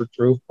of time for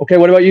Crue. Okay,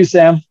 what about you,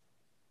 Sam?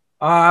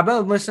 I've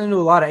been listening to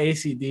a lot of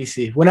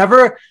AC/DC.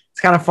 Whenever it's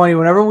kind of funny,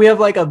 whenever we have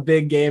like a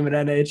big game in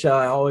NHL,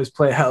 I always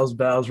play Hell's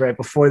Bells right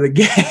before the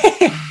game.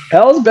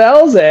 Hell's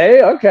Bells,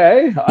 eh?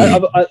 Okay.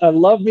 I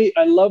love me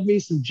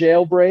some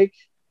Jailbreak.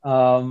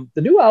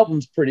 The new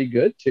album's pretty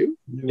good too.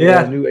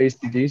 New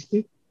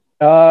AC/DC.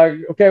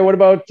 Okay, what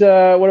about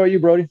you,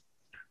 Brody?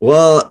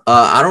 Well,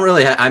 I don't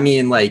really. I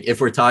mean, like if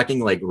we're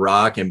talking like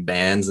rock and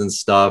bands and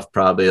stuff,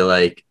 probably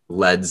like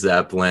Led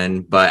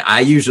Zeppelin. But I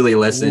usually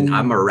listen. Ooh.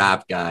 I'm a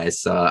rap guy,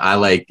 so I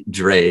like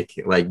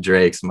Drake. Like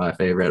Drake's my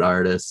favorite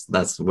artist.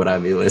 That's what I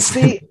be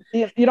listening.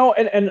 See,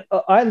 and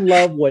I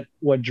love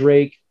what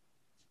Drake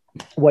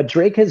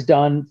has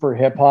done for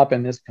hip hop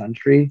in this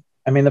country.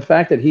 I mean, the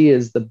fact that he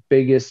is the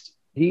biggest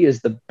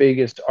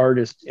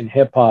artist in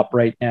hip hop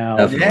right now,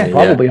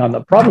 probably on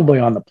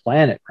the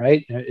planet,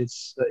 right?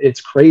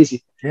 It's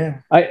crazy.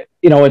 Yeah.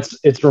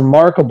 It's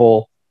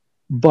remarkable,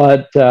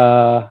 but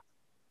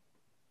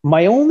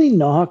my only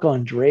knock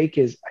on Drake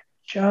is I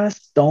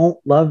just don't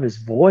love his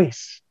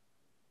voice.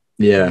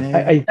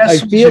 Yeah. I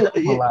feel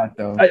a lot,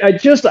 though.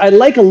 I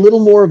like a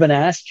little more of an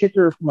ass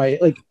kicker for my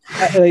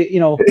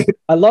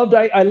I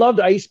loved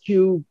Ice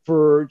Cube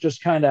for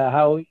just kind of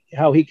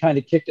how he kind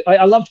of kicked it.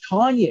 I loved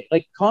Kanye.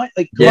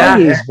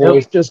 Kanye's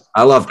voice just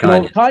I love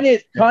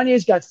Kanye.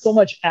 Kanye's got so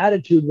much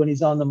attitude when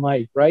he's on the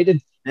mic, right?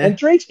 And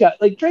Drake's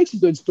a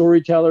good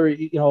storyteller,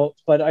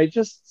 but I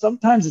just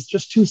sometimes it's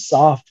just too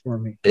soft for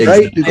me,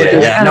 right?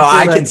 No,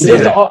 I can see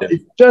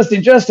that.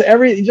 Just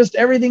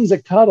everything's a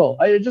cuddle.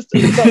 When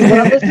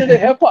I'm listening to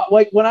hip hop,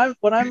 like when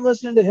I'm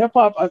listening to hip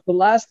hop, the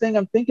last thing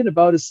I'm thinking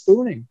about is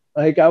spooning.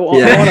 Like I want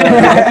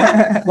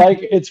to, like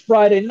it's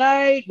Friday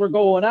night, we're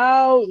going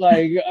out.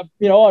 Like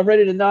I'm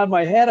ready to nod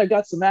my head. I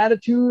got some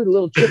attitude, a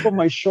little chip on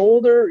my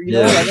shoulder.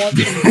 I want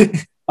some.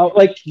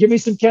 Like give me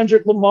some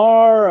Kendrick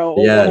Lamar,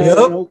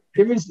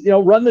 give me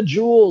Run the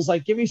Jewels,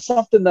 like give me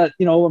something that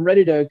I'm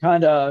ready to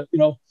kind of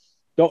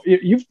don't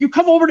you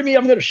come over to me,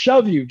 I'm gonna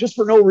shove you just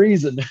for no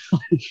reason.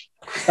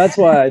 That's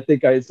why I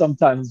think I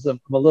sometimes I'm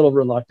a little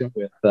reluctant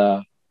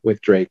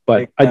with Drake,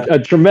 but a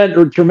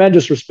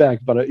tremendous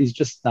respect, but he's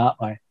just not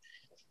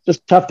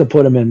just tough to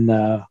put him in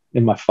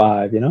my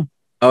five,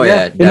 Oh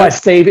yeah,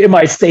 in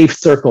my safe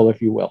circle,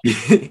 if you will.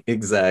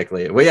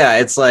 Exactly. Well, yeah,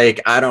 it's like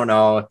I don't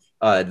know.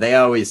 They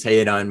always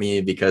hate on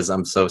me because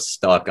I'm so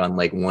stuck on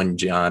like one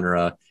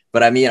genre.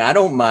 But I mean, I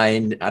don't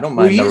mind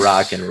the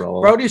rock and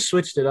roll. Brody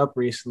switched it up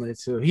recently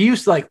too. He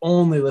used to like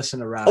only listen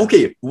to rap.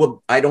 Okay,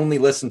 well, I'd only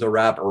listen to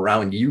rap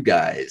around you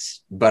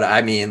guys. But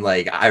I mean,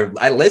 like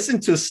I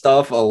listen to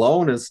stuff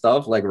alone and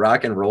stuff like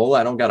rock and roll.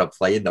 I don't gotta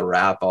play the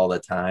rap all the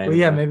time. Well,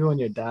 yeah, maybe when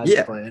your dad's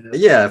playing it.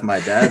 Yeah, if my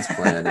dad's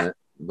playing it.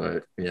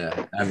 But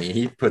yeah, I mean,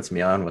 he puts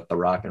me on with the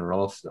rock and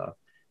roll stuff.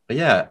 But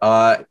yeah,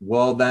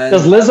 well then.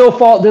 Does Lizzo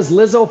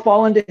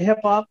fall into hip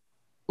hop?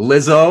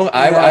 Lizzo,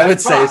 I would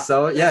say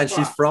so. Yeah, and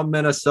she's from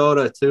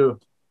Minnesota too.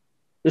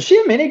 Is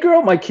she a mini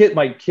girl? My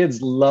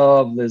kids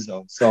love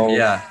Lizzo. So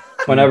Yeah.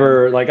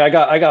 whenever like I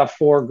got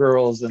 4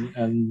 girls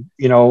and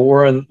you know,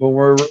 when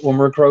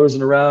we're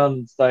cruising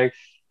around, it's like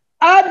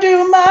I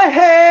do my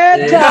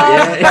hair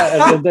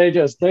Yeah. and they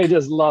just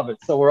love it.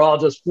 So we're all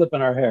just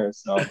flipping our hair.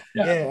 So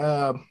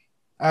Yeah.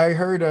 I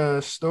heard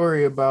a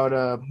story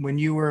about when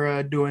you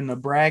were doing the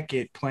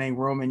bracket playing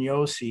Roman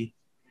Yossi.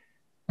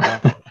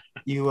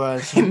 You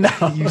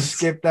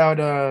skipped out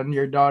on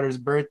your daughter's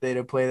birthday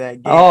to play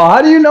that game. Oh,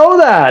 how do you know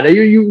that? Are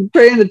you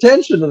paying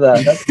attention to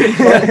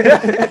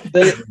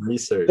that?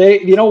 Research.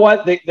 You know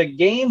what? The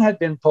game had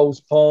been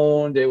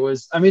postponed. It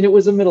was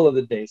the middle of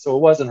the day, so it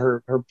wasn't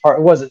her part.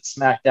 It wasn't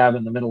smack dab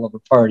in the middle of a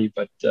party,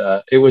 but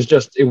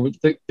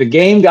the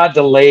game got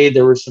delayed.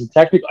 There was some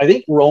technical. I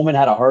think Roman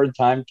had a hard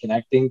time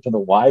connecting to the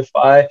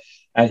Wi-Fi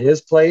at his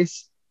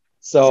place,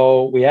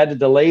 so we had to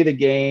delay the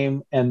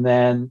game, and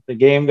then the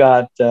game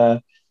got.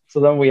 So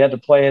then we had to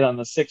play it on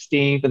the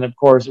 16th, and of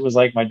course it was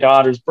like my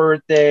daughter's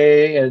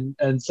birthday,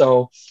 and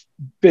so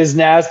Biz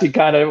Nasty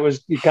kind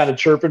of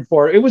chirping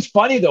for it. It was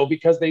funny though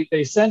because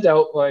they sent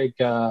out like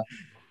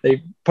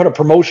they put a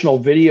promotional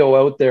video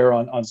out there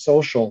on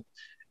social,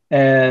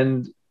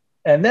 and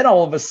then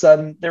all of a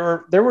sudden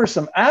there were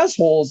some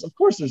assholes. Of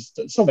course, there's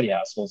so many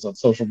assholes on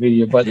social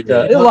media, but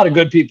there's a lot of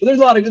good people.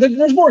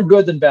 There's more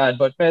good than bad,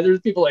 but man,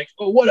 there's people like,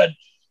 oh,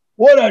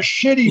 what a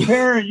shitty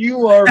parent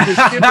you are for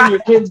skipping your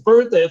kid's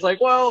birthday. It's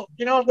like, well,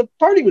 you know, the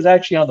party was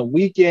actually on the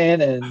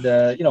weekend and,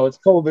 you know, it's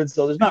COVID.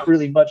 So there's not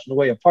really much in the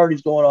way of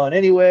parties going on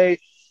anyway.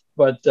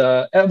 But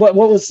what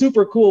was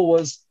super cool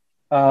was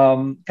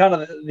kind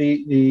of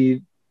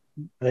the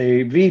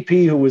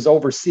VP who was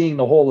overseeing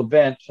the whole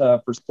event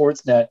for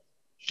Sportsnet.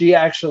 She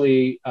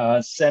actually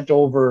sent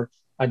over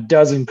a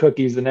dozen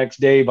cookies the next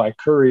day by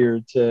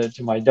courier to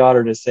my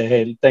daughter to say,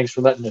 hey, thanks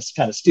for letting us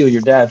kind of steal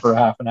your dad for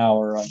half an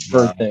hour on his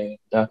birthday.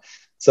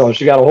 So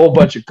she got a whole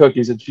bunch of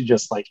cookies and she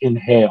just like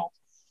inhaled.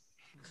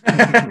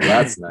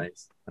 That's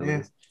nice.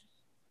 Yeah.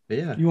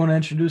 Yeah. You want to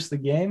introduce the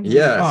game?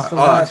 Yeah.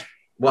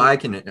 Well, I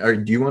can. Or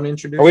do you want to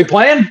introduce? Are we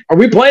playing? Are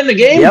we playing the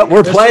game? Yep,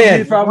 we're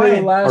playing. Probably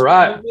the last All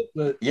right. part of it,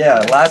 but Yeah,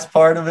 last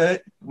part of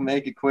it. We'll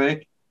make it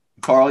quick.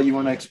 Carl, you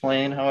want to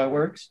explain how it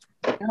works?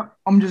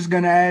 I'm just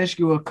gonna ask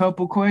you a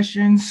couple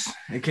questions.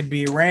 It could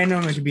be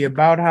random. It could be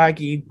about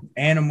hockey,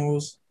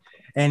 animals,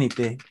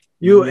 anything.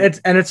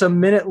 it's a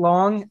minute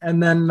long,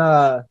 and then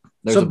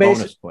There's so a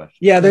bonus question.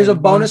 yeah, there's a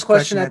There's bonus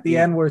question at the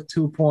end worth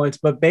 2 points.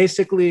 But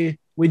basically,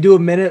 we do a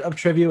minute of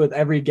trivia with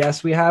every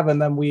guest we have,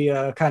 and then we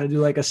kind of do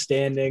like a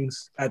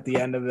standings at the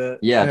end of it.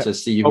 Yeah, Yeah. to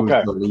see who's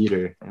Okay. the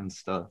leader and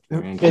stuff.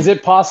 Is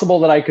it possible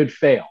that I could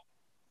fail?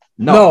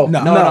 No.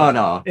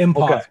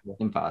 Impossible.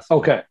 Impossible.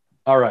 Okay.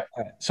 All right.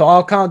 So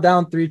I'll count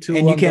down 3, 2, 1.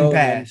 And you can go,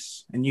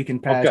 pass. And you can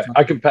pass. Okay.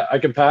 I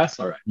can pass.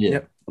 All right. Yeah.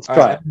 Yep. Let's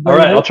try it. All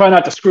right. I'll try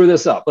not to screw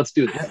this up. Let's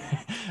do this.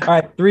 All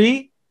right.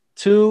 3,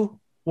 2,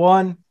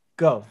 1,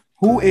 go.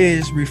 Who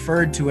is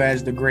referred to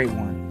as the Great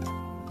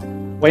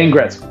One? Wayne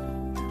Gretzky.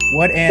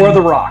 What Or animal?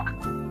 The Rock.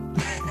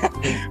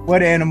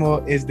 What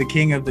animal is the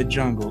king of the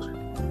jungle?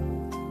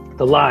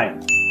 The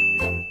Lion.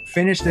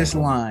 Finish this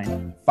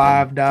line.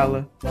 $5.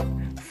 $5.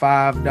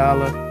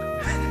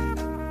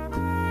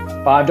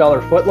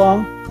 $5 foot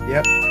long.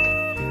 Yep.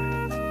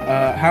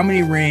 How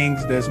many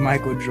rings does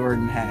Michael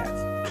Jordan have?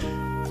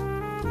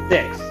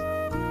 6.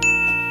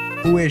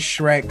 Who is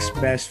Shrek's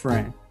best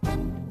friend?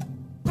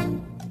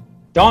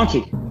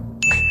 Donkey.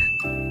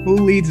 Who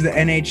leads the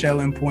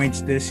NHL in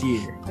points this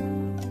year?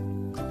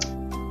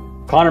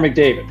 Connor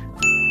McDavid.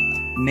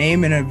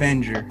 Name an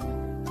Avenger.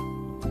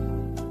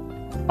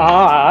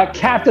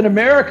 Captain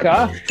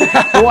America,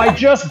 who I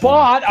just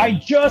bought a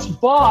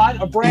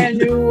brand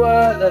new,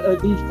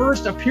 the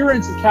first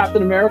appearance of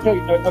Captain America,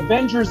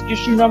 Avengers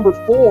issue number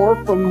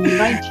 4 from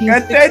 1966. You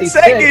got 10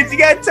 seconds. You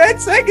got 10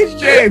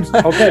 seconds, James.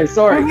 Okay,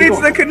 sorry. Who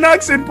leads the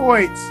Canucks in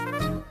points?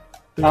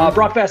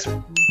 Brock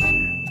Besser,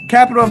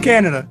 Capital of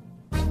Canada.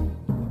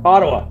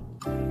 Ottawa.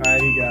 All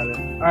right, you got it.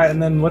 All right,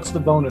 and then what's the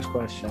bonus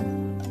question?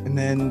 And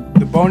then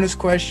the bonus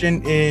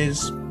question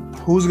is,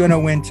 who's going to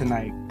win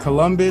tonight,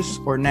 Columbus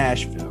or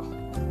Nashville?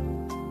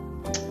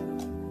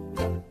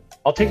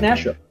 I'll take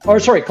Nashville. Or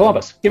sorry,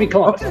 Columbus. Give me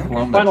Columbus. Okay.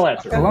 Columbus. Final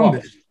answer.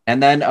 Columbus.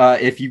 And then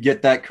if you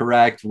get that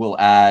correct, we'll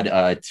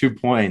add 2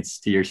 points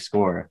to your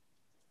score.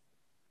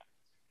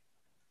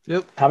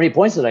 Yep. How many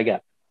points did I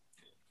get?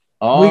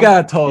 We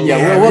got a total.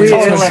 Yeah, we'll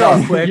total it's it so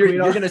up. quick. You're we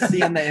don't- going to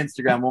see in the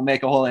Instagram. We'll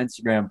make a whole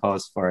Instagram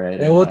post for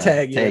it. and we'll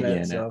tag you in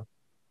it. it. So.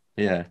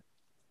 Yeah.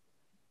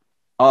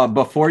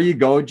 Before you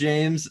go,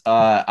 James,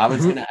 I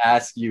was going to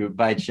ask you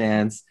by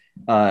chance,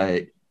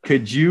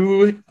 could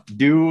you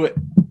do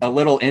a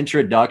little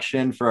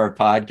introduction for our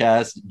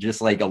podcast?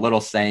 Just like a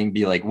little saying,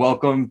 be like,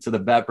 welcome to the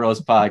Bet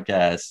Bros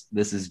podcast.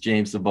 This is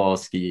James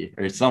Sobolski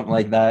or something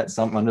like that.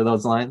 Something under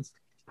those lines.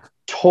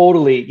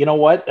 Totally. You know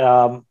what?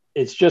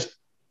 It's just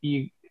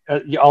you.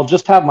 I'll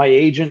just have my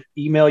agent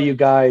email you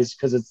guys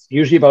because it's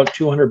usually about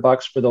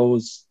 $200 for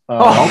those.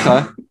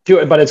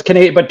 Okay. But it's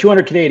Canadian, but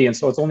 200 Canadian,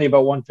 so it's only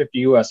about 150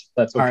 US. If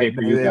that's okay All right,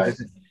 for you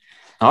guys.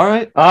 All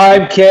right.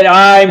 I'm kidding.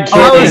 I'm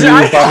kidding,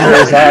 you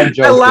fuckers. I'm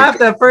joking. I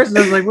laughed at first. And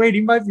I was like, "Wait,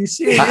 he might be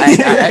serious."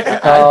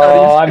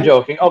 I'm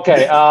joking.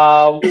 Okay.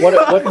 What?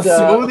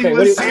 Smoothie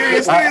was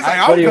serious.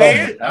 I'll pay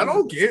it. I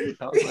don't care.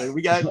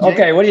 We got.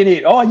 Okay. What do you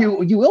need? Oh,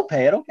 you will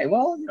pay it. Okay.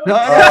 Well. You know,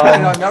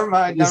 No, never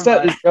mind.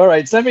 All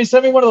right. Send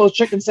me one of those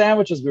chicken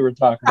sandwiches we were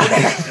talking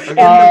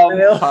about.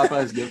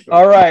 Popeye's gift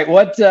card. All right.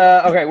 What?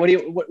 Okay. What do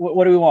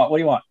we want? What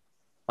do you want?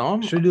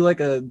 Should we do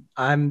like a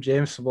I'm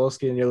James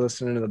Cebulski and you're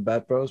listening to the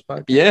Bet Bros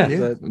podcast? Yeah,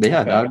 that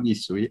would be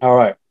sweet. All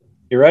right.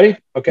 You ready?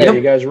 Okay. Yep.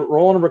 You guys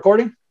rolling and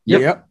recording?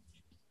 Yep.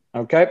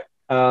 Okay.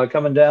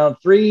 Coming down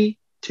 3,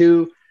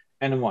 2,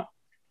 and 1.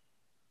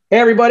 Hey,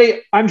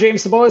 everybody. I'm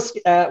James Cebulski.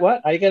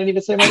 What? I can't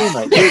even say my name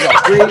right. Here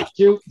we go. 3,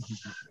 2.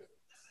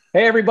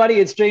 Hey, everybody.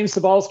 It's James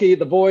Cebulski,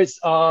 the voice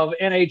of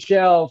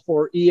NHL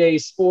for EA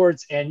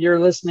Sports, and you're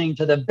listening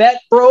to the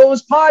Bet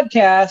Bros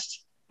podcast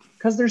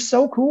because they're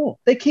so cool.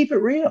 They keep it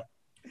real.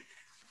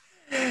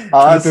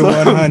 Awesome.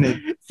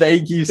 100.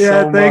 Thank you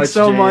so much. Thanks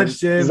so much,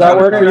 James. Does that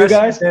work for you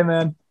guys? Hey,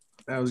 man.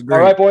 That was great.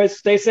 All right, boys.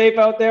 Stay safe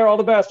out there. All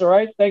the best. All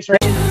right. Thanks for.